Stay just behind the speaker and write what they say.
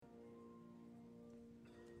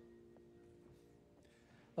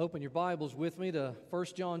Open your Bibles with me to 1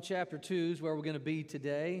 John chapter 2 is where we're going to be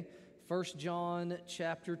today. 1 John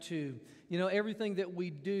chapter 2. You know, everything that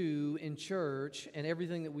we do in church and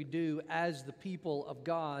everything that we do as the people of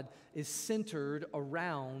God is centered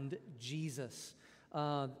around Jesus.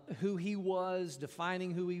 Who He was,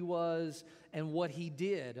 defining who He was, and what He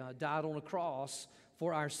did. Died on a cross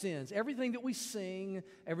for our sins. Everything that we sing,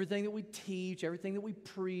 everything that we teach, everything that we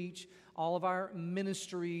preach, all of our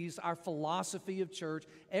ministries, our philosophy of church,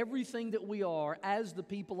 everything that we are as the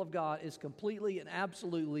people of God is completely and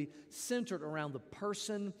absolutely centered around the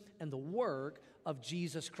person and the work of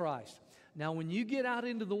Jesus Christ. Now, when you get out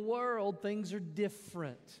into the world, things are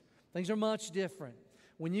different. Things are much different.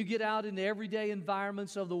 When you get out into everyday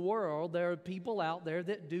environments of the world, there are people out there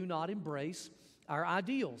that do not embrace our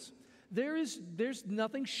ideals. There's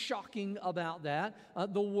nothing shocking about that.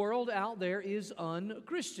 The world out there is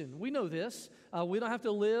un-Christian. We know this. We don't have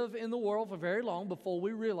to live in the world for very long before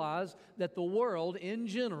we realize that the world in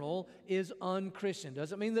general is un-Christian.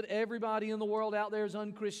 Doesn't mean that everybody in the world out there is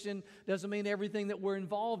un-Christian. Doesn't mean everything that we're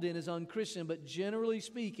involved in is un-Christian. But generally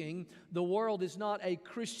speaking, the world is not a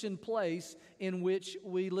Christian place in which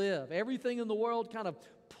we live. Everything in the world kind of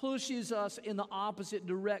pushes us in the opposite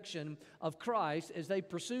direction of Christ as they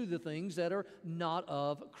pursue the things that are not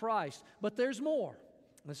of Christ. But there's more.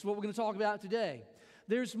 This is what we're going to talk about today.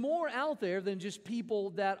 There's more out there than just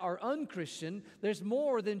people that are unchristian. There's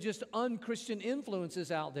more than just unchristian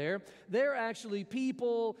influences out there. There are actually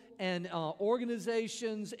people and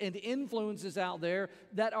organizations and influences out there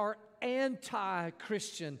that are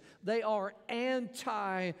anti-Christian. They are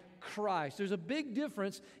anti-Christ. There's a big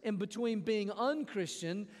difference in between being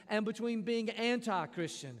unchristian and between being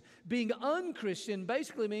anti-Christian. Being unchristian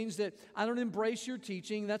basically means that I don't embrace your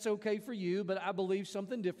teaching. That's okay for you, but I believe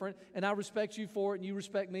something different, and I respect you for it, and you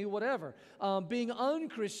respect me, whatever. Being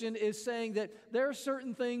unchristian is saying that there are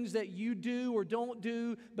certain things that you do or don't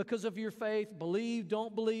do because of your faith, believe,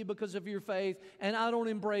 don't believe because of your faith, and I don't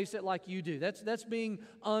embrace it like you do. That's being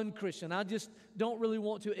unchristian. I just don't really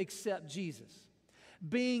want to accept Jesus.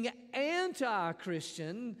 Being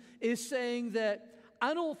anti-Christian is saying that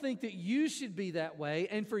I don't think that you should be that way,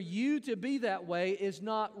 and for you to be that way is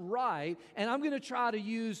not right, and I'm going to try to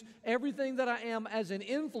use everything that I am as an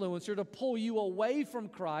influencer to pull you away from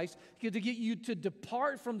Christ, to get you to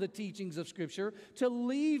depart from the teachings of Scripture, to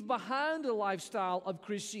leave behind a lifestyle of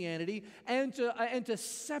Christianity, and to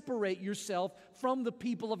separate yourself from the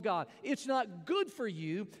people of God. It's not good for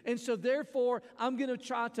you, and so therefore I'm going to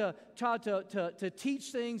try to teach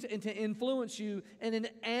things and to influence you in an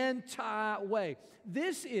anti-way.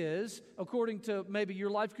 This is, according to maybe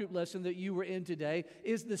your life group lesson that you were in today,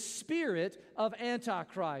 is the spirit of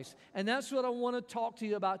Antichrist. And that's what I want to talk to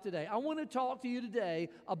you about today. I want to talk to you today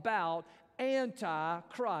about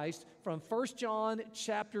Antichrist from 1 John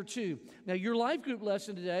chapter 2. Now, your life group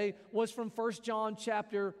lesson today was from 1 John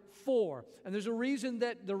chapter 4. And there's a reason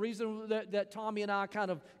that Tommy and I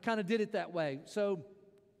kind of did it that way. So,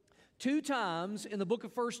 2 times in the book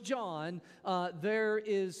of 1 John, there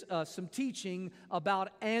is some teaching about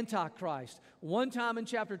Antichrist. One time in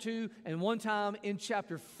chapter 2 and one time in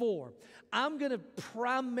chapter 4. I'm going to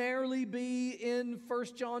primarily be in 1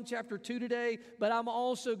 John chapter 2 today, but I'm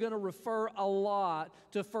also going to refer a lot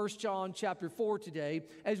to 1 John chapter 4 today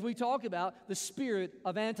as we talk about the spirit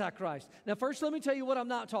of Antichrist. Now, first, let me tell you what I'm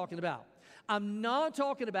not talking about. I'm not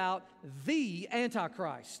talking about the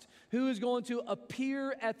Antichrist, who is going to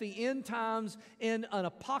appear at the end times in an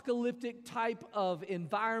apocalyptic type of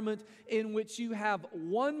environment in which you have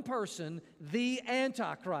one person, the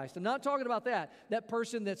Antichrist. I'm not talking about that. That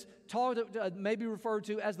person that's maybe referred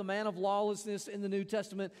to as the man of lawlessness in the New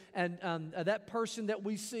Testament, and that person that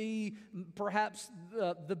we see, perhaps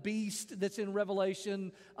the beast that's in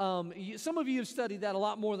Revelation. Some of you have studied that a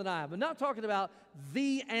lot more than I have. I'm not talking about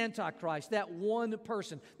the Antichrist, that one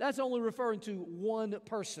person. That's only referring to one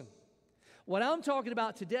person. What I'm talking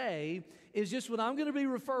about today is just what I'm going to be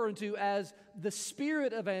referring to as the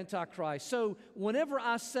spirit of Antichrist. So whenever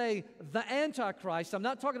I say the Antichrist, I'm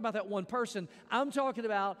not talking about that one person. I'm talking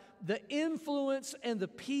about the influence and the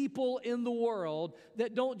people in the world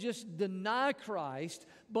that don't just deny Christ,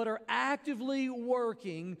 but are actively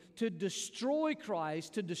working to destroy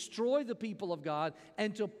Christ, to destroy the people of God,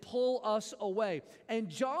 and to pull us away. And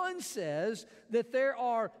John says that there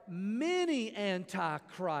are many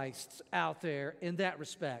antichrists out there in that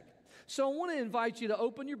respect. So I want to invite you to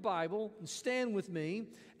open your Bible and stand with me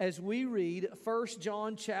as we read 1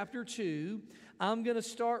 John chapter 2. I'm going to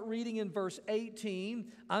start reading in verse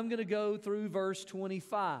 18. I'm going to go through verse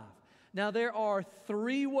 25. Now, there are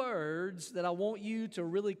 3 words that I want you to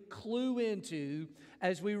really clue into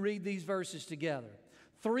as we read these verses together.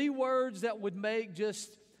 Three words that would make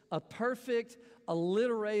just a perfect,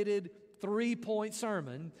 alliterated, three-point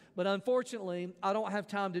sermon, but unfortunately, I don't have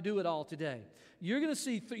time to do it all today. You're going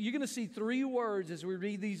to see three words as we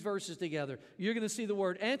read these verses together. You're going to see the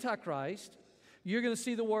word Antichrist, you're going to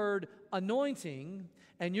see the word anointing,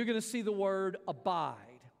 and you're going to see the word abide.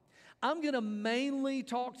 I'm going to mainly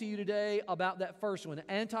talk to you today about that first one,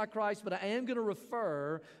 Antichrist, but I am going to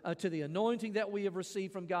refer to the anointing that we have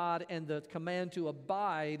received from God and the command to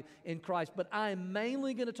abide in Christ. But I am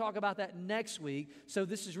mainly going to talk about that next week. So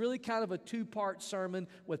this is really kind of a two-part sermon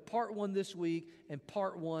with part one this week and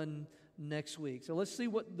part one next week. So let's see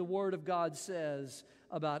what the Word of God says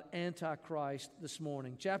about Antichrist this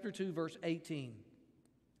morning. Chapter 2, verse 18.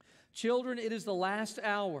 Children, it is the last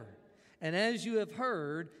hour. And as you have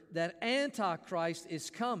heard that Antichrist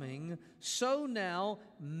is coming, so now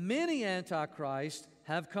many Antichrists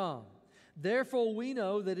have come. Therefore we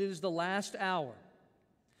know that it is the last hour.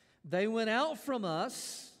 They went out from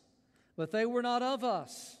us, but they were not of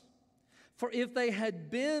us. For if they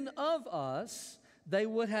had been of us, they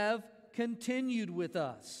would have continued with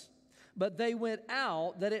us. But they went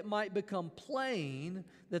out that it might become plain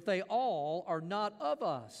that they all are not of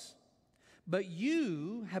us. But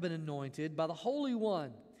you have been anointed by the Holy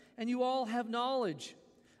One, and you all have knowledge.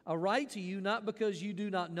 I write to you not because you do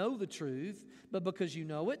not know the truth, but because you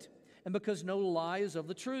know it, and because no lie is of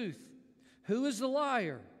the truth. Who is the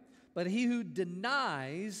liar? But he who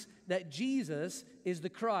denies that Jesus is the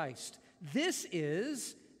Christ. This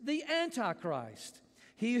is the Antichrist,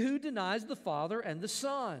 he who denies the Father and the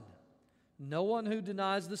Son. No one who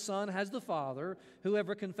denies the Son has the Father.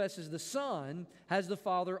 Whoever confesses the Son has the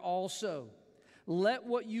Father also. Let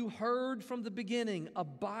what you heard from the beginning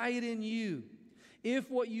abide in you. If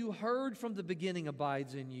what you heard from the beginning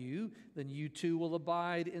abides in you, then you too will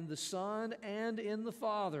abide in the Son and in the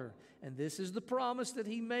Father. And this is the promise that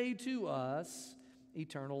He made to us,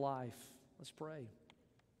 eternal life. Let's pray.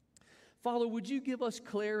 Father, would you give us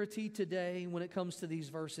clarity today when it comes to these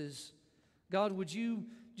verses? God, would you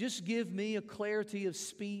just give me a clarity of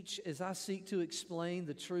speech as I seek to explain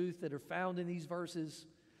the truth that are found in these verses?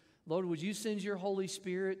 Lord, would you send your Holy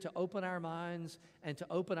Spirit to open our minds and to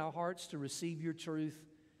open our hearts to receive your truth?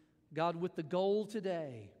 God, with the goal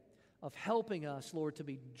today of helping us, Lord, to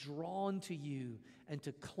be drawn to you and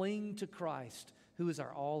to cling to Christ, who is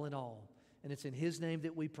our all in all. And it's in His name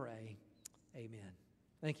that we pray. Amen.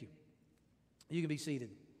 Thank you. You can be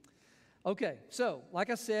seated. Okay, so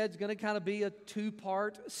like I said, it's going to kind of be a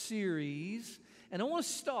two-part series. And I want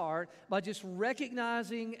to start by just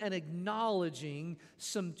recognizing and acknowledging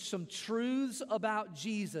some truths about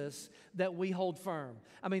Jesus that we hold firm.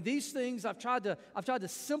 I mean, these things, I've tried to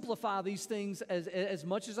simplify these things as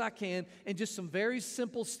much as I can in just some very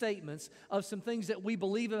simple statements of some things that we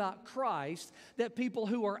believe about Christ, that people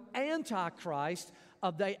who are anti-Christ,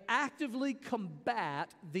 they actively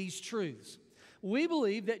combat these truths. We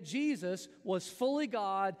believe that Jesus was fully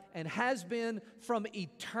God and has been from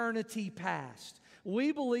eternity past.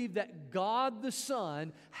 We believe that God the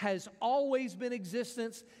Son has always been in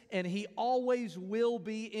existence and He always will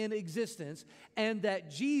be in existence, and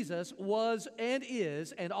that Jesus was and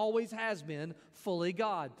is and always has been fully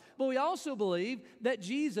God. But we also believe that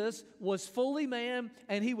Jesus was fully man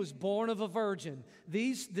and He was born of a virgin.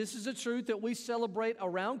 This is a truth that we celebrate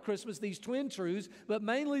around Christmas, these twin truths, but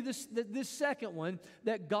mainly this second one,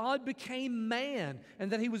 that God became man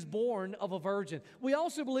and that He was born of a virgin. We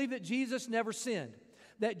also believe that Jesus never sinned,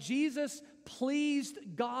 that Jesus pleased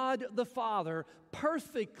God the Father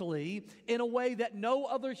perfectly in a way that no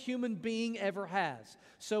other human being ever has.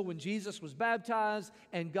 So when Jesus was baptized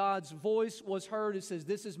and God's voice was heard, it says,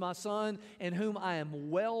 "This is my Son in whom I am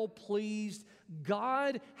well pleased."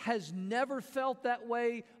 God has never felt that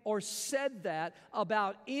way or said that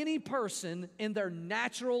about any person in their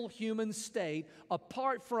natural human state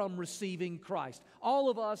apart from receiving Christ. All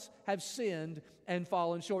of us have sinned and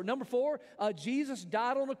fallen short. Number 4, Jesus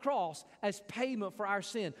died on the cross as payment for our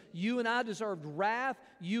sin. You and I deserved wrath.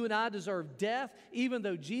 You and I deserved death. Even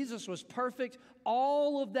though Jesus was perfect,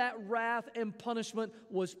 all of that wrath and punishment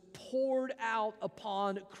was poured out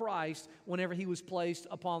upon Christ whenever He was placed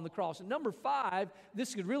upon the cross. And number 5,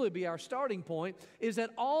 this could really be our starting point, is that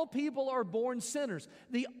all people are born sinners.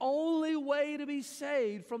 The only way to be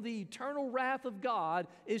saved from the eternal wrath of God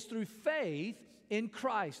is through faith in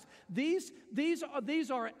Christ. These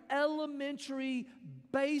are elementary,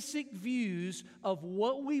 basic views of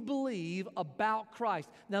what we believe about Christ.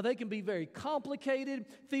 Now, they can be very complicated.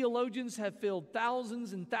 Theologians have filled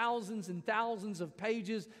thousands and thousands and thousands of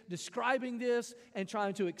pages describing this and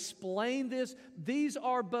trying to explain this. These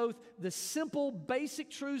are both the simple,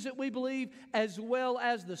 basic truths that we believe, as well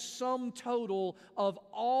as the sum total of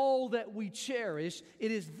all that we cherish.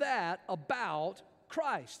 It is that about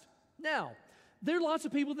Christ. Now, there are lots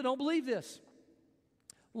of people that don't believe this.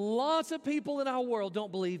 Lots of people in our world don't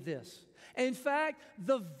believe this. In fact,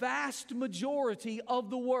 the vast majority of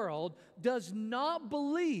the world does not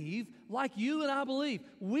believe like you and I believe.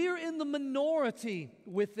 We're in the minority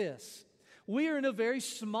with this. We are in a very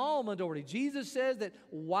small minority. Jesus says that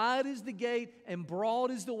wide is the gate and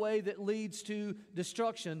broad is the way that leads to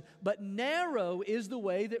destruction, but narrow is the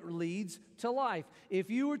way that leads to life. If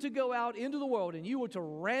you were to go out into the world and you were to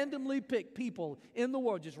randomly pick people in the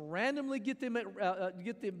world, just randomly pick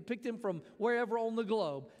them from wherever on the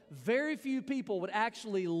globe, very few people would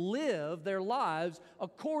actually live their lives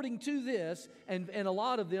according to this, and a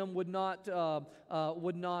lot of them would not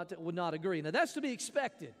agree. Now, that's to be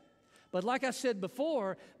expected. But like I said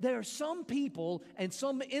before, there are some people and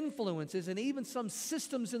some influences and even some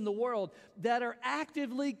systems in the world that are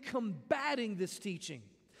actively combating this teaching.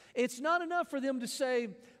 It's not enough for them to say,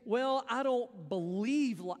 well, I don't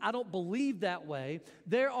believe that way.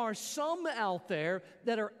 There are some out there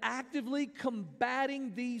that are actively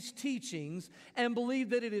combating these teachings and believe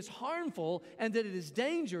that it is harmful and that it is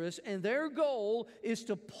dangerous, and their goal is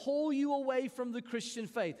to pull you away from the Christian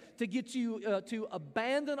faith, to get you to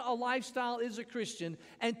abandon a lifestyle as a Christian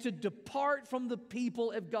and to depart from the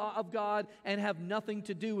people of God and have nothing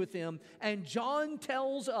to do with them. And John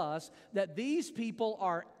tells us that these people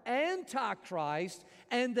are antichrist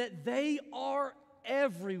and that they are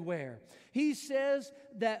everywhere. He says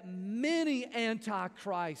that many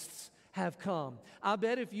antichrists have come. I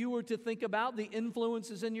bet if you were to think about the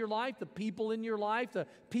influences in your life, the people in your life, the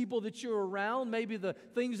people that you're around, maybe the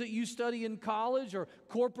things that you study in college or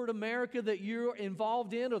corporate America that you're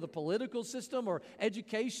involved in, or the political system or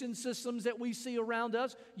education systems that we see around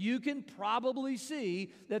us, you can probably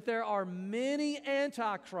see that there are many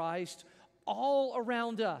antichrists all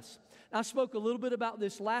around us. I spoke a little bit about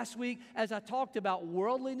this last week as I talked about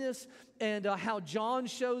worldliness and how John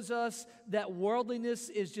shows us that worldliness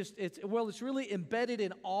is it's really embedded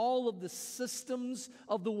in all of the systems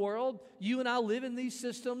of the world. You and I live in these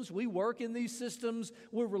systems. We work in these systems.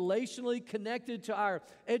 We're relationally connected to our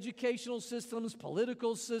educational systems,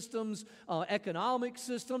 political systems, economic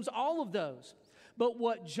systems, all of those. But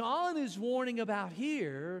what John is warning about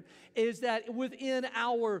here is that within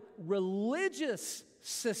our religious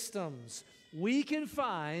systems, we can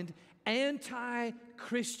find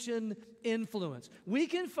anti-Christian influence. We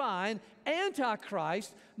can find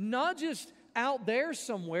antichrist not just out there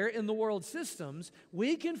somewhere in the world systems.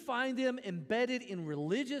 We can find them embedded in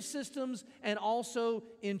religious systems and also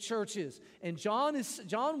in churches. And John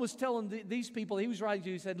was telling these people he was writing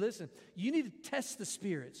to, he said, listen, you need to test the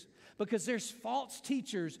spirits, because there's false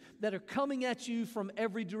teachers that are coming at you from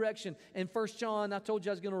every direction. In 1 John, I told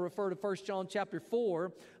you I was going to refer to 1 John chapter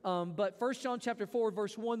 4, but 1 John chapter 4,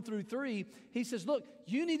 verse 1 through 3, he says, look,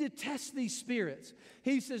 you need to test these spirits.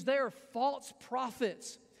 He says they are false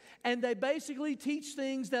prophets, and they basically teach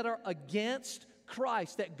things that are against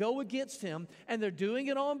Christ, that go against Him, and they're doing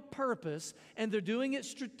it on purpose, and they're doing it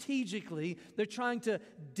strategically. They're trying to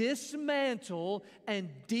dismantle and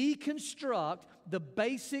deconstruct the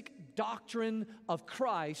basic doctrine of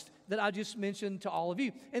Christ that I just mentioned to all of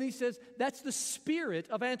you. And he says that's the spirit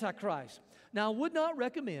of Antichrist. Now, I would not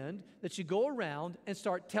recommend that you go around and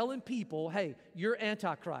start telling people, hey, you're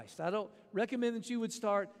Antichrist. I don't recommend that you would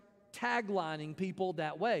start taglining people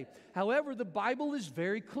that way. However, the Bible is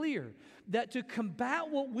very clear that to combat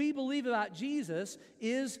what we believe about Jesus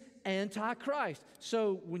is Antichrist.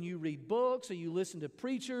 So when you read books or you listen to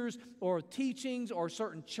preachers or teachings or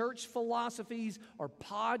certain church philosophies or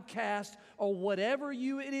podcasts or whatever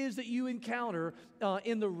it is that you encounter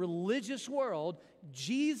in the religious world,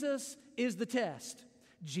 Jesus is the test.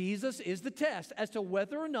 Jesus is the test as to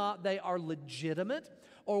whether or not they are legitimate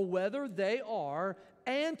or whether they are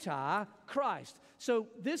Antichrist. So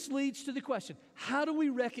this leads to the question, how do we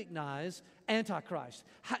recognize Antichrist?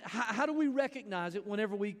 How do we recognize it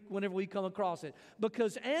whenever we come across it?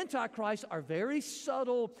 Because Antichrists are very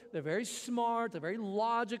subtle, they're very smart, they're very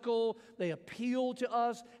logical, they appeal to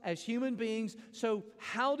us as human beings. So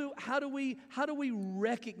how do we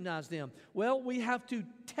recognize them? Well, we have to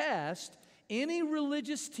test any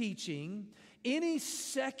religious teaching, any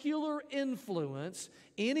secular influence,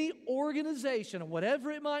 any organization,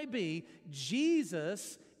 whatever it might be,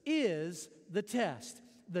 Jesus is the test.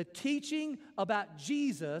 The teaching about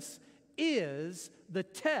Jesus is the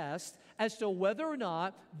test as to whether or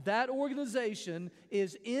not that organization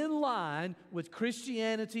is in line with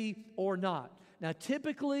Christianity or not. Now,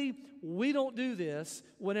 typically, we don't do this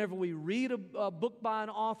whenever we read a book by an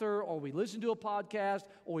author, or we listen to a podcast,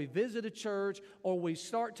 or we visit a church, or we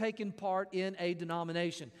start taking part in a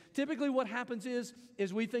denomination. Typically, what happens is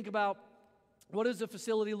we think about, what does the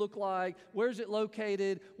facility look like? Where is it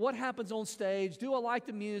located? What happens on stage? Do I like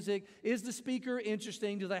the music? Is the speaker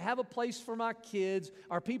interesting? Do they have a place for my kids?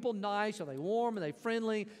 Are people nice? Are they warm? Are they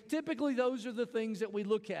friendly? Typically, those are the things that we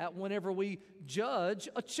look at whenever we judge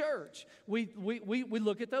a church. We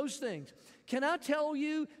look at those things. Can I tell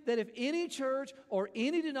you that if any church or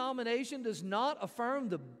any denomination does not affirm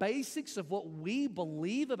the basics of what we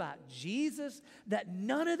believe about Jesus, that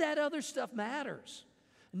none of that other stuff matters?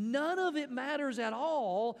 None of it matters at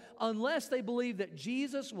all unless they believe that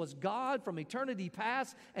Jesus was God from eternity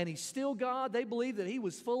past and He's still God. They believe that He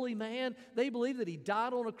was fully man. They believe that He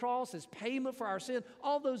died on a cross as payment for our sin.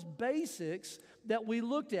 All those basics that we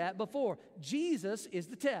looked at before. Jesus is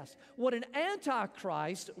the test. What an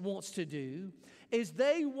antichrist wants to do is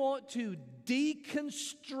they want to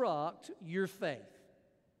deconstruct your faith.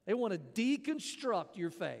 They want to deconstruct your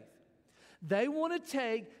faith. They want to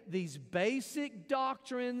take these basic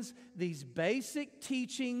doctrines, these basic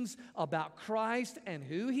teachings about Christ and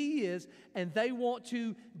who He is, and they want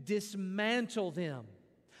to dismantle them.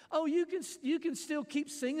 Oh, you can still keep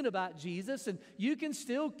singing about Jesus, and you can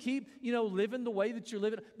still keep, living the way that you're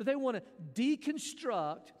living, but they want to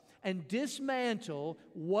deconstruct and dismantle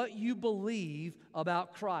what you believe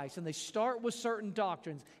about Christ. And they start with certain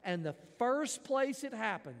doctrines, and the first place it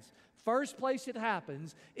happens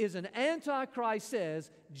is an antichrist says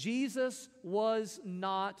Jesus was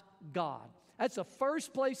not God. That's the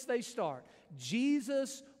first place they start.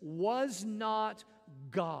 Jesus was not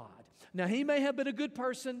God. Now, he may have been a good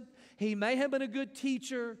person. He may have been a good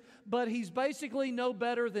teacher, but he's basically no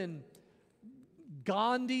better than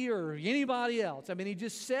Gandhi or anybody else. I mean, he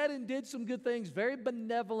just said and did some good things, very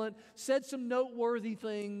benevolent, said some noteworthy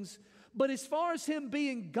things. But as far as him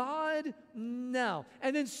being God, no.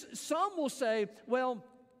 And then some will say, well,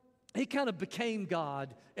 he kind of became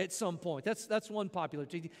God at some point. That's one popular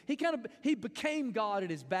teaching. He became God at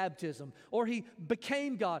his baptism, or he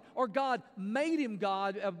became God, or God made him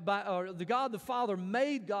God, or the God the Father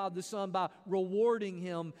made God the Son by rewarding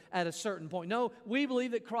him at a certain point. No, we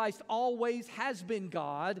believe that Christ always has been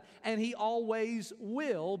God, and He always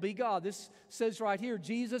will be God. This says right here,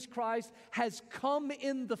 Jesus Christ has come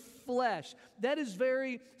in the flesh. That is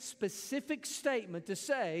very specific statement to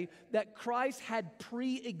say that Christ had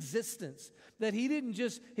pre-existence. That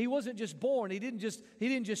he wasn't just born. He didn't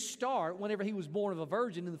just start whenever he was born of a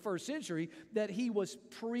virgin in the first century, that he was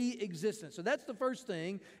pre-existent. So that's the first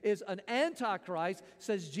thing, is an antichrist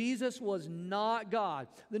says Jesus was not God.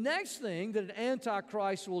 The next thing that an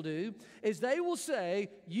antichrist will do is they will say,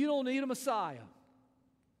 you don't need a Messiah.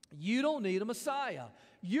 You don't need a Messiah.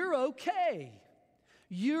 You're okay.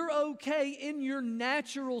 You're okay in your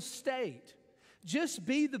natural state. Just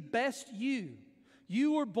be the best you.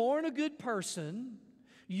 You were born a good person.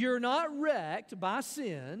 You're not wrecked by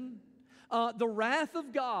sin. The wrath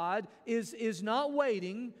of God is not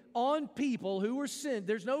waiting on people who are sinned.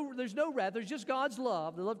 There's no wrath. There's just God's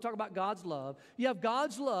love. They love to talk about God's love. You have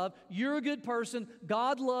God's love. You're a good person.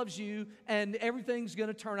 God loves you, and everything's going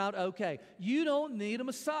to turn out okay. You don't need a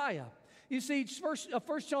Messiah. You see,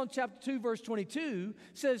 1 John chapter 2, verse 22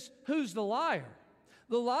 says, who's the liar?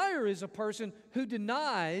 The liar is a person who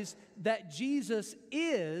denies that Jesus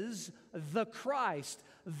is the Christ,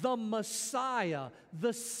 the Messiah,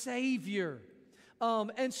 the Savior.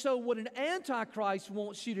 And so what an antichrist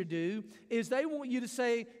wants you to do is they want you to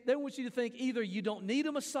think either you don't need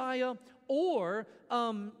a Messiah, or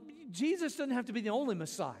Jesus doesn't have to be the only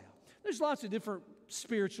Messiah. There's lots of different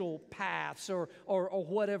spiritual paths or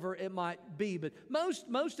whatever it might be, but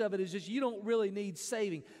most of it is just you don't really need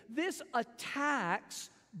saving. This attacks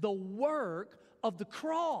the work of the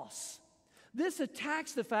cross. This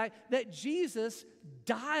attacks the fact that Jesus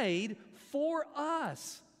died for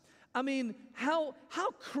us. I mean, how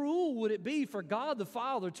cruel would it be for God the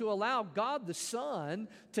Father to allow God the Son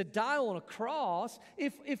to die on a cross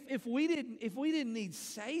if we didn't need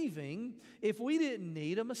saving, if we didn't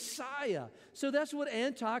need a Messiah? So that's what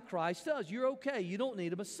Antichrist does. You're okay. You don't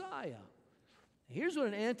need a Messiah. Here's what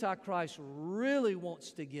an Antichrist really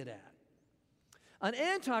wants to get at. An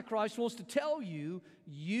Antichrist wants to tell you,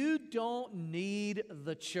 you don't need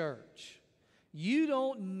the church. You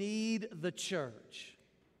don't need the church.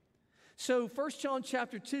 So 1 John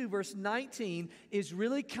chapter 2, verse 19 is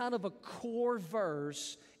really kind of a core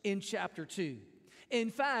verse in chapter 2. In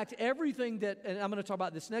fact, everything that, and I'm going to talk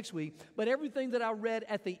about this next week, but everything that I read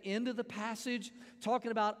at the end of the passage,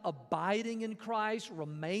 talking about abiding in Christ,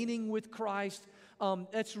 remaining with Christ,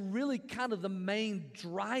 that's really kind of the main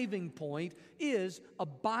driving point is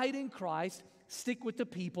abide in Christ, stick with the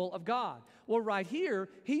people of God. Well, right here,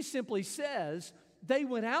 he simply says, they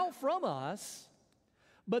went out from us,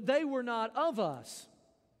 but they were not of us.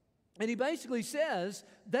 And he basically says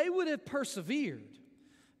they would have persevered.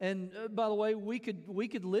 And by the way, we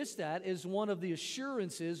could list that as one of the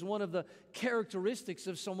assurances, one of the characteristics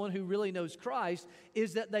of someone who really knows Christ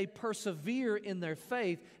is that they persevere in their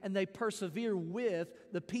faith and they persevere with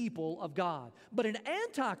the people of God. But in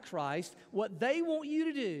Antichrist, what they want you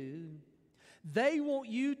to do, they want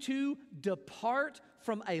you to depart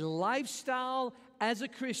from a lifestyle as a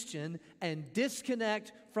Christian and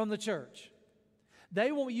disconnect from the church.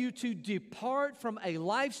 They want you to depart from a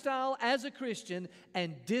lifestyle as a Christian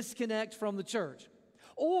and disconnect from the church.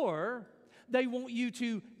 Or they want you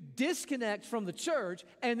to disconnect from the church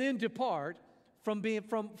and then depart from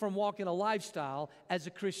walking a lifestyle as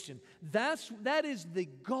a Christian. That is the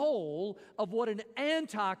goal of what an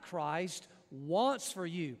Antichrist wants for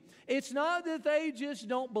you. It's not that they just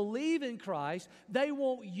don't believe in Christ. They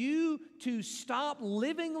want you to stop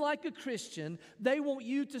living like a Christian. They want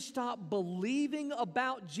you to stop believing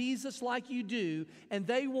about Jesus like you do. And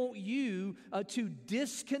they want you to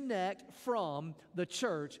disconnect from the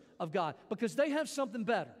church of God because they have something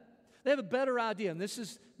better. They have a better idea. And this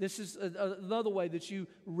is another way that you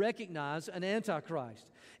recognize an Antichrist,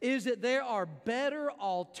 is that there are better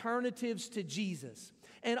alternatives to Jesus.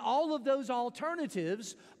 And all of those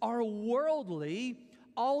alternatives are worldly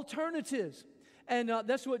alternatives. And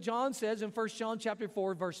that's what John says in 1 John chapter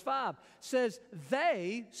 4, verse 5. Says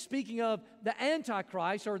they, speaking of the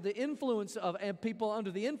Antichrist or the influence of people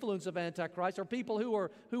under the influence of Antichrist or people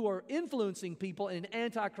who are influencing people in an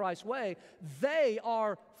Antichrist way, they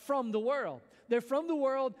are from the world. They're from the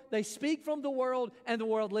world, they speak from the world, and the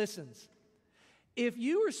world listens. If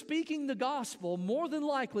you are speaking the gospel, more than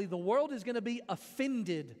likely the world is going to be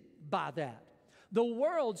offended by that. The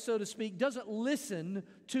world, so to speak, doesn't listen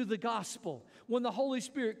to the gospel. When the Holy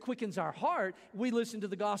Spirit quickens our heart, we listen to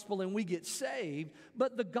the gospel and we get saved.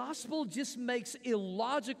 But the gospel just makes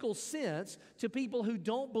illogical sense to people who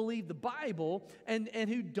don't believe the Bible and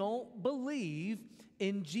who don't believe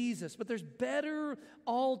in Jesus. But there's better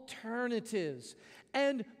alternatives.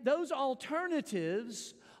 And those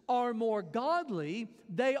alternatives are more godly,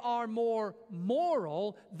 they are more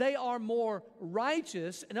moral, they are more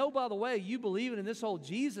righteous. And oh, by the way, you believing in this whole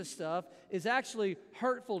Jesus stuff is actually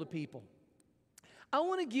hurtful to people. I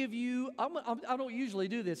want to give you, I don't usually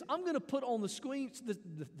do this, I'm going to put on the screen,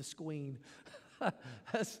 the screen,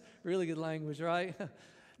 that's really good language, right?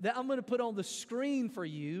 That I'm going to put on the screen for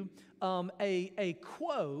you a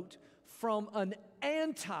quote from an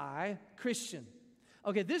anti-Christian.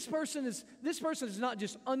 Okay, this person is not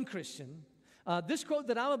just unchristian. This quote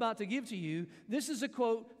that I'm about to give to you, this is a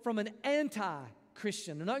quote from an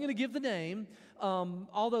anti-Christian. I'm not going to give the name,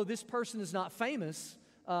 although this person is not famous.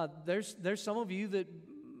 There's some of you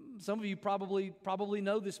probably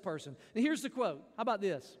know this person. And here's the quote. How about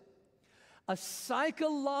this? A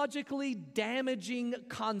psychologically damaging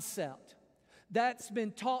concept that's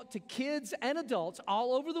been taught to kids and adults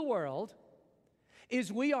all over the world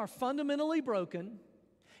is we are fundamentally broken,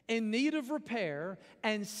 in need of repair,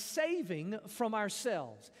 and saving from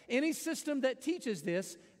ourselves. Any system that teaches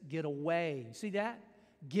this, get away. See that?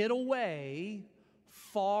 Get away,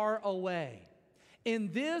 far away.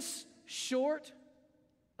 In this short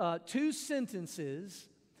 2 sentences,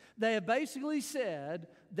 they have basically said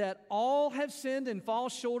that all have sinned and fall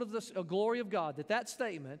short of the glory of God. That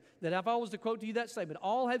statement, that if I was to quote to you that statement,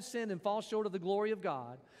 all have sinned and fall short of the glory of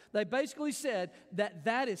God, they basically said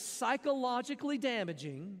that is psychologically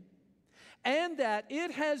damaging and that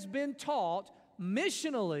it has been taught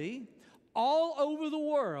missionally all over the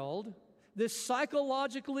world, this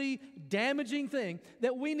psychologically damaging thing,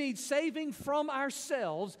 that we need saving from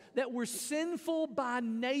ourselves, that we're sinful by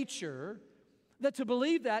nature, that to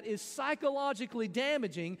believe that is psychologically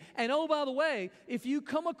damaging. And oh, by the way, if you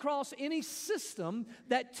come across any system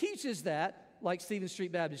that teaches that, like Stevens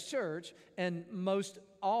Street Baptist Church and most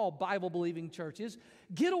all Bible-believing churches,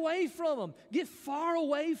 get away from them. Get far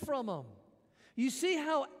away from them. You see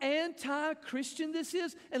how anti-Christian this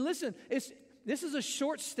is? And listen, this is a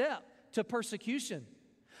short step to persecution.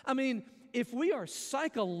 I mean, if we are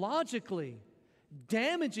psychologically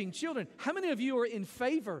Damaging children. How many of you are in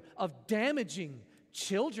favor of damaging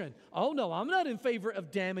children? Oh no, I'm not in favor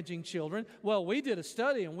of damaging children. Well, we did a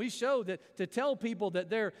study and we showed that to tell people that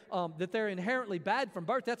they're inherently bad from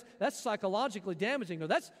birth, that's psychologically damaging. No,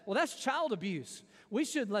 that's child abuse. We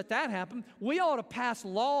shouldn't let that happen. We ought to pass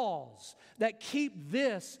laws that keep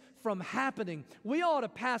this from happening. We ought to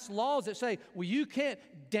pass laws that say, well, you can't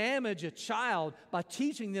damage a child by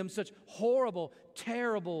teaching them such horrible,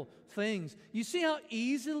 terrible things. You see how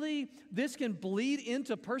easily this can bleed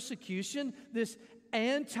into persecution, this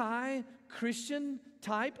anti-Christian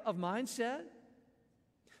type of mindset?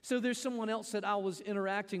 So there's someone else that I was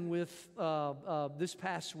interacting with this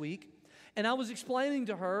past week, and I was explaining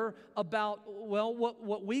to her about, well,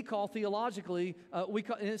 what we call theologically, and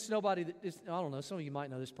it's nobody that is, I don't know, some of you might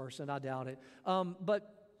know this person, I doubt it, but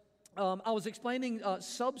I was explaining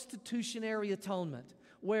substitutionary atonement,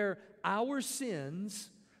 where our sins,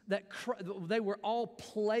 they were all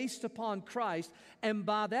placed upon Christ, and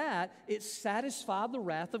by that, it satisfied the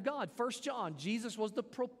wrath of God. 1 John, Jesus was the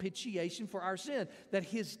propitiation for our sin, that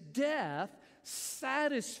His death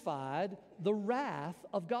satisfied the wrath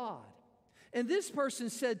of God. And this person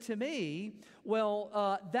said to me,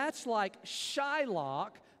 well, that's like Shylock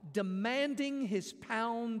demanding his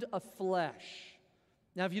pound of flesh.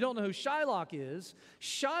 Now, if you don't know who Shylock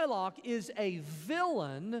is a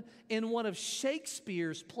villain in one of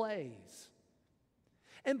Shakespeare's plays.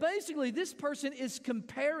 And basically, this person is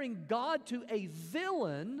comparing God to a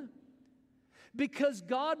villain because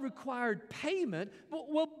God required payment.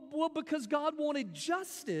 Well, because God wanted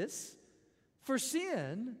justice for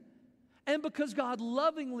sin, and because God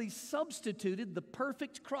lovingly substituted the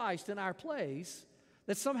perfect Christ in our place,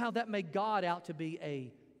 that somehow that made God out to be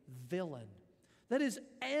a villain. That is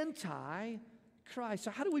anti-Christ.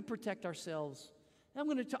 So how do we protect ourselves? I'm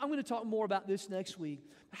going to talk more about this next week.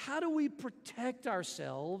 How do we protect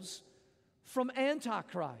ourselves from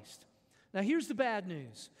anti-Christ? Now here's the bad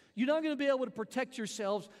news. You're not going to be able to protect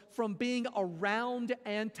yourselves from being around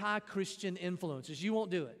anti-Christian influences. You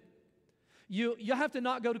won't do it. You have to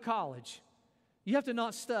not go to college. You have to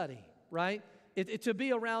not study, right? To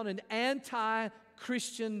be around an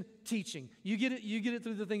anti-Christian teaching. You get it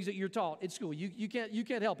through the things that you're taught at school. You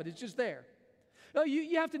can't help it. It's just there. No,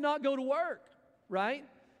 you have to not go to work, right?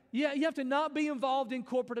 Yeah, you have to not be involved in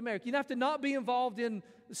corporate America. You have to not be involved in,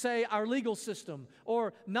 say, our legal system,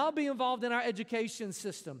 or not be involved in our education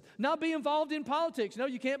system, not be involved in politics. No,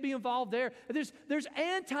 you can't be involved there. There's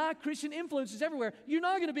anti-Christian influences everywhere. You're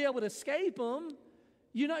not going to be able to escape them.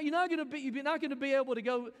 You're not going to be able to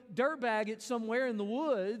go dirtbag it somewhere in the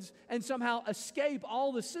woods and somehow escape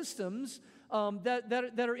all the systems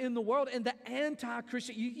that are in the world. And the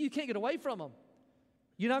anti-Christian, you can't get away from them.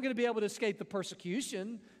 You're not going to be able to escape the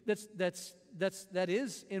persecution that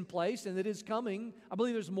is in place and that is coming. I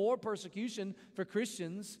believe there's more persecution for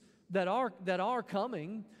Christians that are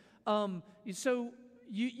coming. So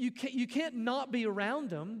you can't not be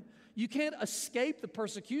around them. You can't escape the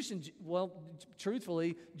persecution. Well,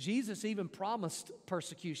 truthfully, Jesus even promised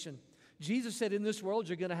persecution. Jesus said, in this world,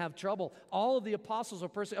 you're going to have trouble. All of the apostles are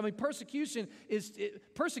persecuted. Persecution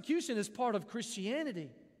is part of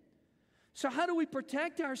Christianity. So how do we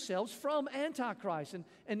protect ourselves from Antichrist?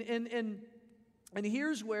 And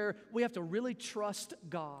here's where we have to really trust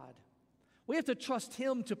God. We have to trust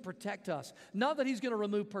Him to protect us. Not that He's going to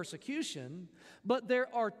remove persecution, but there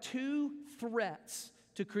are two threats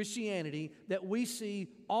to Christianity that we see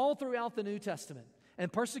all throughout the New Testament.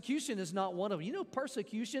 And persecution is not one of them. You know,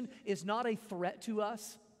 persecution is not a threat to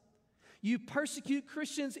us. You persecute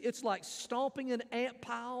Christians, it's like stomping an ant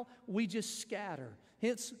pile. We just scatter.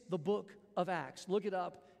 Hence the book of Acts. Look it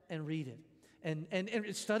up and read it. And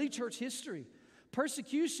study church history.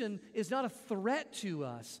 Persecution is not a threat to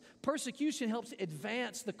us. Persecution helps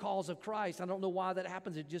advance the cause of Christ. I don't know why that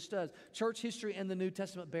happens. It just does. Church history and the New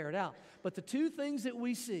Testament bear it out. But the two things that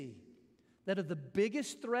we see that are the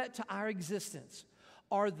biggest threat to our existence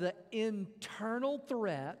are the internal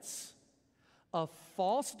threats of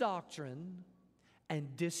false doctrine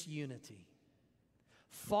and disunity.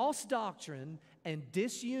 False doctrine and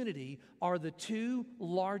disunity are the two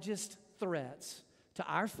largest threats to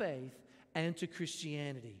our faith and to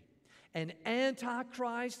Christianity. And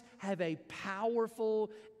Antichrist have a powerful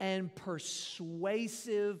and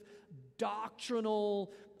persuasive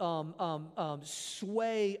doctrinal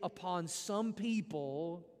sway upon some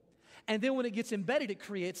people. And then when it gets embedded, it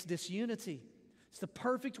creates disunity. It's the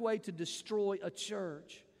perfect way to destroy a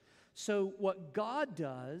church. So what God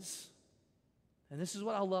does, and this is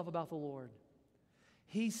what I love about the Lord,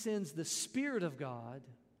 He sends the Spirit of God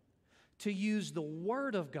to use the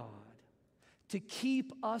Word of God to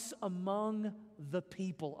keep us among the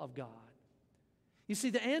people of God. You see,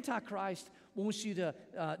 the Antichrist wants you to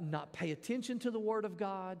not pay attention to the Word of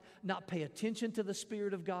God, not pay attention to the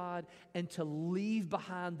Spirit of God, and to leave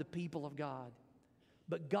behind the people of God.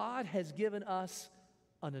 But God has given us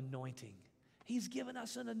an anointing. He's given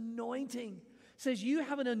us an anointing. It says you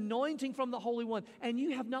have an anointing from the Holy One, and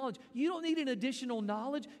you have knowledge. You don't need an additional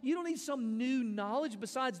knowledge. You don't need some new knowledge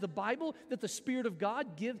besides the Bible that the Spirit of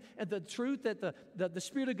God gives, and the truth that the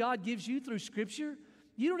Spirit of God gives you through Scripture.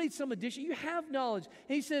 You don't need some addition. You have knowledge.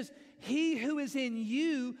 And he says, he who is in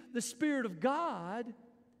you, the Spirit of God,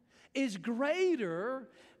 is greater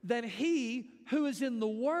than he who is in the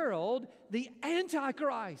world, the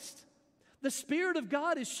Antichrist. The Spirit of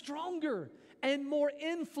God is stronger and more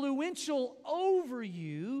influential over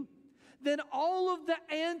you than all of the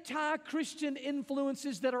anti-Christian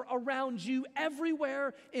influences that are around you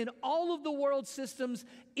everywhere in all of the world systems,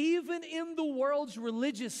 even in the world's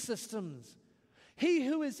religious systems. He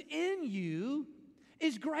who is in you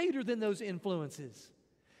is greater than those influences.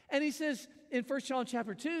 And he says in 1 John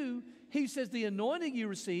chapter 2, he says the anointing you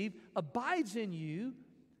receive abides in you.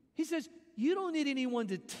 He says you don't need anyone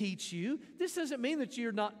to teach you. This doesn't mean that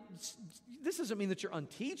you're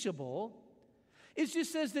unteachable. It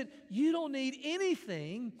just says that you don't need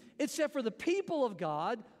anything except for the people of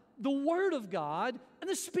God, the Word of God, and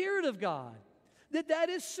the Spirit of God. That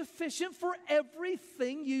is sufficient for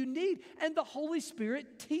everything you need. And the Holy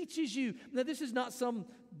Spirit teaches you. Now, this is not some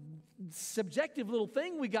subjective little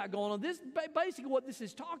thing we got going on. This basically what this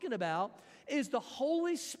is talking about is the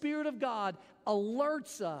Holy Spirit of God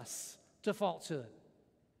alerts us to falsehood.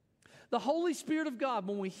 The Holy Spirit of God,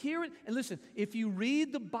 when we hear it, and listen, if you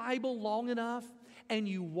read the Bible long enough, and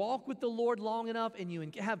you walk with the Lord long enough, and you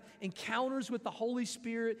have encounters with the Holy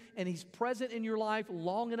Spirit, and He's present in your life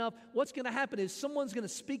long enough, what's going to happen is someone's going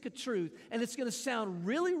to speak a truth, and it's going to sound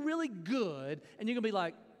really, really good, and you're going to be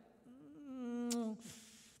like,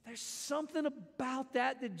 there's something about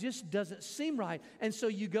that just doesn't seem right. And so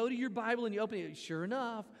you go to your Bible and you open it. Sure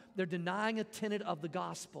enough, they're denying a tenet of the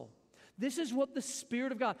gospel. This is what the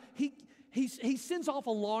Spirit of God, He sends off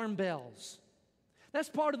alarm bells. That's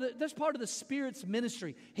part of the Spirit's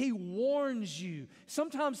ministry. He warns you.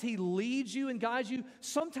 Sometimes He leads you and guides you.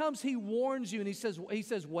 Sometimes He warns you and He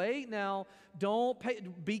says, wait now,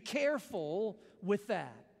 be careful with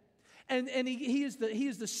that. And he is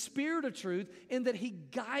the Spirit of truth in that He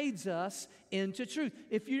guides us into truth.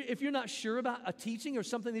 If you're not sure about a teaching or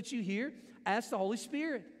something that you hear, ask the Holy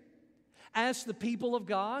Spirit. Ask the people of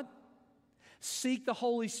God. Seek the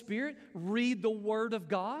Holy Spirit. Read the Word of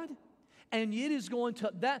God. And it is going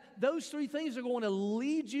to, those three things are going to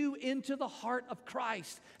lead you into the heart of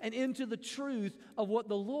Christ and into the truth of what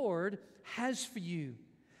the Lord has for you.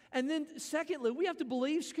 And then secondly, we have to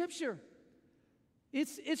believe Scripture.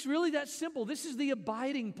 It's really that simple. This is the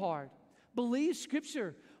abiding part. Believe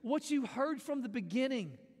Scripture. What you heard from the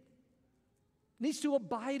beginning needs to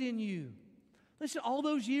abide in you. Listen, all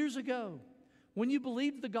those years ago, when you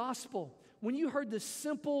believed the gospel, when you heard the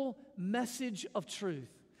simple message of truth,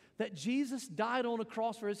 that Jesus died on a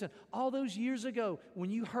cross for us, all those years ago,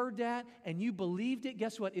 when you heard that and you believed it,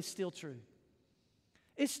 guess what? It's still true.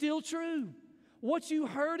 It's still true. What you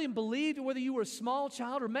heard and believed, whether you were a small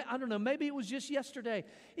child or, I don't know, maybe it was just yesterday,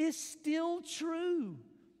 is still true.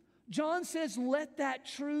 John says, let that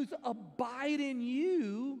truth abide in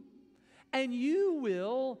you, and you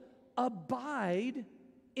will abide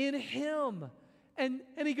in Him. And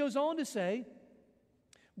he goes on to say,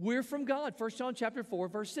 we're from God. 1 John chapter 4,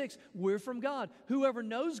 verse 6. We're from God. Whoever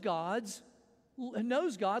knows God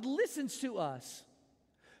listens to us.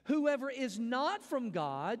 Whoever is not from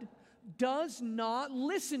God does not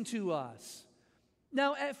listen to us.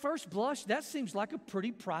 Now, at first blush, that seems like a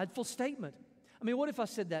pretty prideful statement. I mean, what if I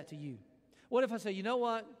said that to you? What if I say, you know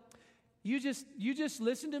what? You just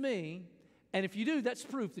listen to me, and if you do, that's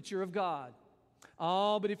proof that you're of God.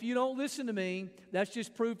 Oh, but if you don't listen to me, that's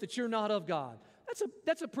just proof that you're not of God.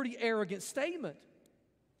 That's a pretty arrogant statement.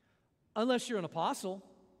 Unless you're an apostle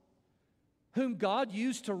whom God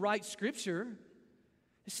used to write Scripture.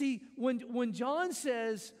 See, when John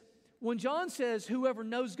says whoever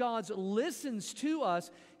knows God listens to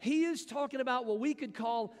us, he is talking about what we could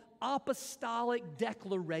call apostolic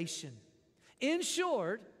declaration. In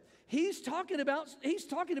short, he's talking about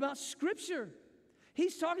Scripture.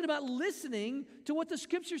 He's talking about listening to what the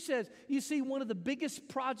Scripture says. You see, one of the biggest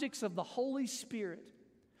projects of the Holy Spirit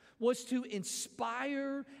was to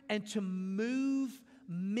inspire and to move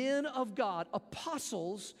men of God,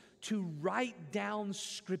 apostles, to write down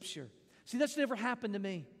Scripture. See, that's never happened to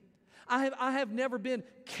me. I have never been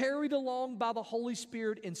carried along by the Holy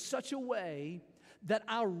Spirit in such a way that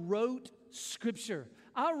I wrote Scripture.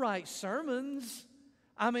 I write sermons.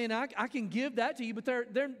 I mean, I can give that to you, but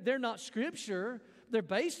they're not Scripture. They're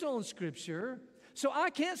based on Scripture. So I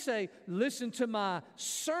can't say, listen to my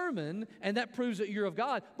sermon, and that proves that you're of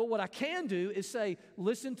God. But what I can do is say,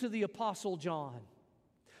 listen to the Apostle John.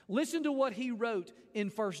 Listen to what he wrote in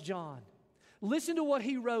 1 John. Listen to what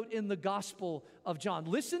he wrote in the Gospel of John.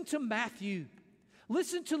 Listen to Matthew.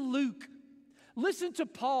 Listen to Luke. Listen to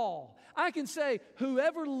Paul. I can say,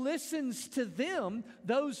 whoever listens to them,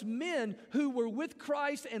 those men who were with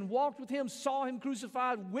Christ and walked with Him, saw Him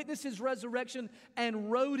crucified, witnessed His resurrection,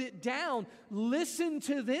 and wrote it down, listen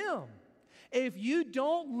to them. If you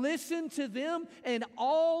don't listen to them, and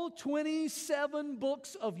all 27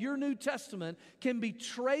 books of your New Testament can be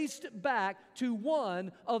traced back to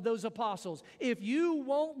one of those apostles. If you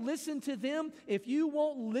won't listen to them, if you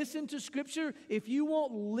won't listen to Scripture, if you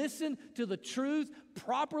won't listen to the truth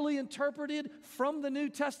properly interpreted from the New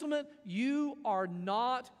Testament, you are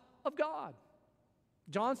not of God.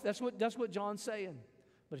 That's what John's saying.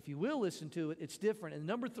 But if you will listen to it, it's different. And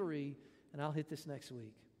number 3, and I'll hit this next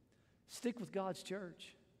week, stick with God's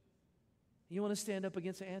church. You want to stand up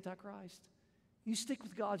against the Antichrist? You stick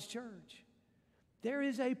with God's church. There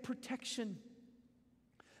is a protection.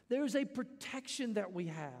 There is a protection that we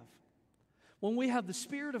have when we have the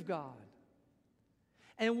Spirit of God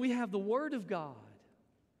and we have the Word of God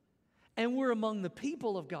and we're among the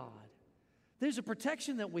people of God. There's a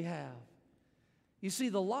protection that we have. You see,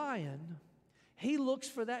 the lion, he looks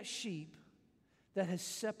for that sheep that has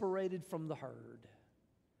separated from the herd.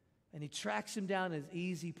 And he tracks him down as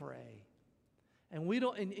easy prey. And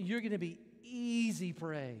you're going to be easy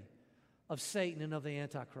prey of Satan and of the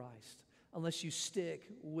Antichrist unless you stick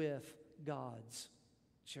with God's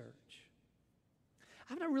church.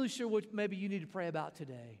 I'm not really sure what maybe you need to pray about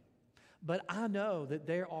today, but I know that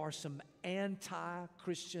there are some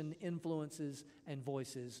anti-Christian influences and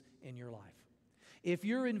voices in your life. If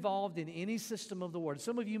you're involved in any system of the world,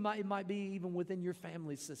 some of you it might be even within your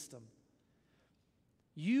family system.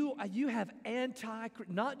 You have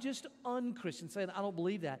not just un-Christians saying, I don't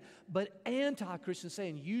believe that, but anti-Christians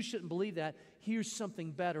saying, you shouldn't believe that. Here's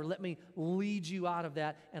something better. Let me lead you out of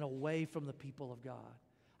that and away from the people of God.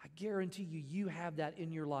 I guarantee you have that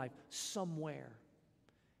in your life somewhere.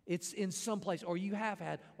 It's in some place, or you have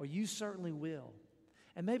had, or you certainly will.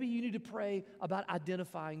 And maybe you need to pray about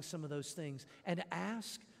identifying some of those things and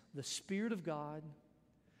ask the Spirit of God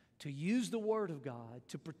to use the Word of God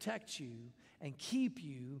to protect you and keep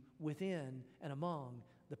you within and among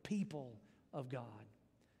the people of God.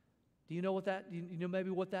 Do you know what that, you know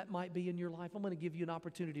maybe what that might be in your life? I'm going to give you an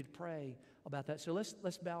opportunity to pray about that. So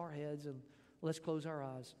let's bow our heads and let's close our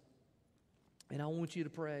eyes. And I want you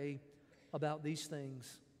to pray about these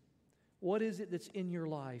things. What is it that's in your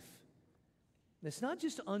life that's not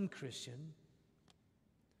just un-Christian?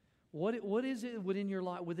 What is it within your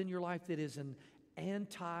life that is an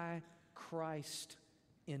anti-Christ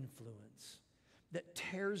influence that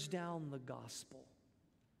tears down the gospel?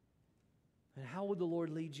 And how would the Lord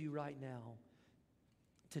lead you right now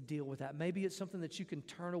to deal with that? Maybe it's something that you can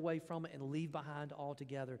turn away from and leave behind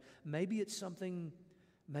altogether. Maybe it's something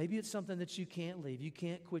that you can't leave. You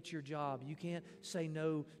can't quit your job. You can't say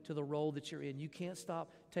no to the role that you're in. You can't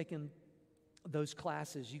stop taking those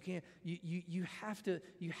classes. You have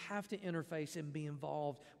to interface and be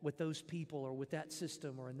involved with those people or with that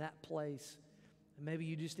system or in that place. And maybe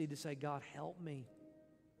you just need to say, God, help me.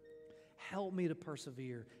 Help me to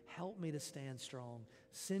persevere. Help me to stand strong.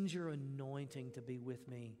 Send your anointing to be with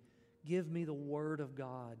me. Give me the Word of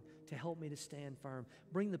God to help me to stand firm.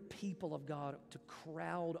 Bring the people of God to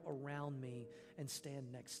crowd around me and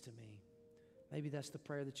stand next to me. Maybe that's the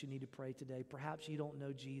prayer that you need to pray today. Perhaps you don't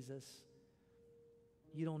know Jesus.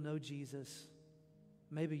 You don't know Jesus.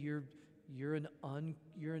 Maybe you're an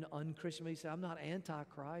un-Christian. Maybe you say, I'm not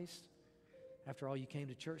anti-Christ. After all, you came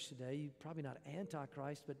to church today. You're probably not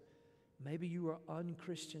anti-Christ, but maybe you are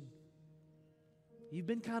un-Christian. You've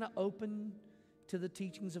been kind of open to the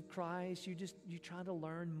teachings of Christ. You're trying to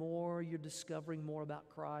learn more. You're discovering more about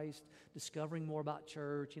Christ, discovering more about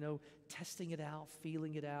church, testing it out,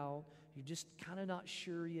 feeling it out. You're just kind of not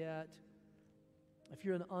sure yet. If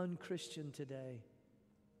you're an un-Christian today,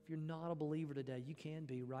 if you're not a believer today, you can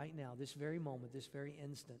be right now, this very moment, this very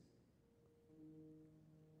instant.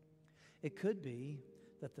 It could be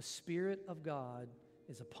that the Spirit of God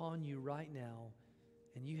is upon you right now,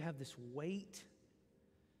 and you have this weight.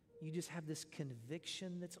 You just have this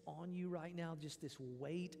conviction that's on you right now, just this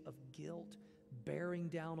weight of guilt bearing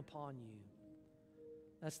down upon you.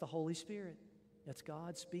 That's the Holy Spirit. That's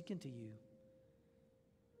God speaking to you,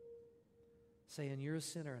 saying, you're a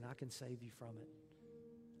sinner and I can save you from it.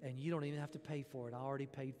 And you don't even have to pay for it. I already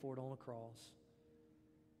paid for it on the cross.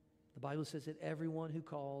 The Bible says that everyone who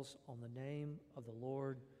calls on the name of the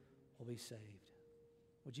Lord will be saved.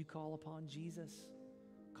 Would you call upon Jesus?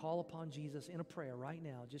 Call upon Jesus in a prayer right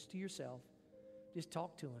now, just to yourself. Just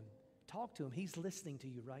talk to him. Talk to him. He's listening to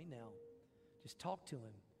you right now. Just talk to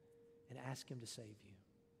him and ask him to save you.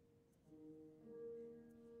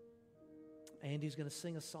 Andy's going to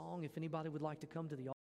sing a song. If anybody would like to come to the altar.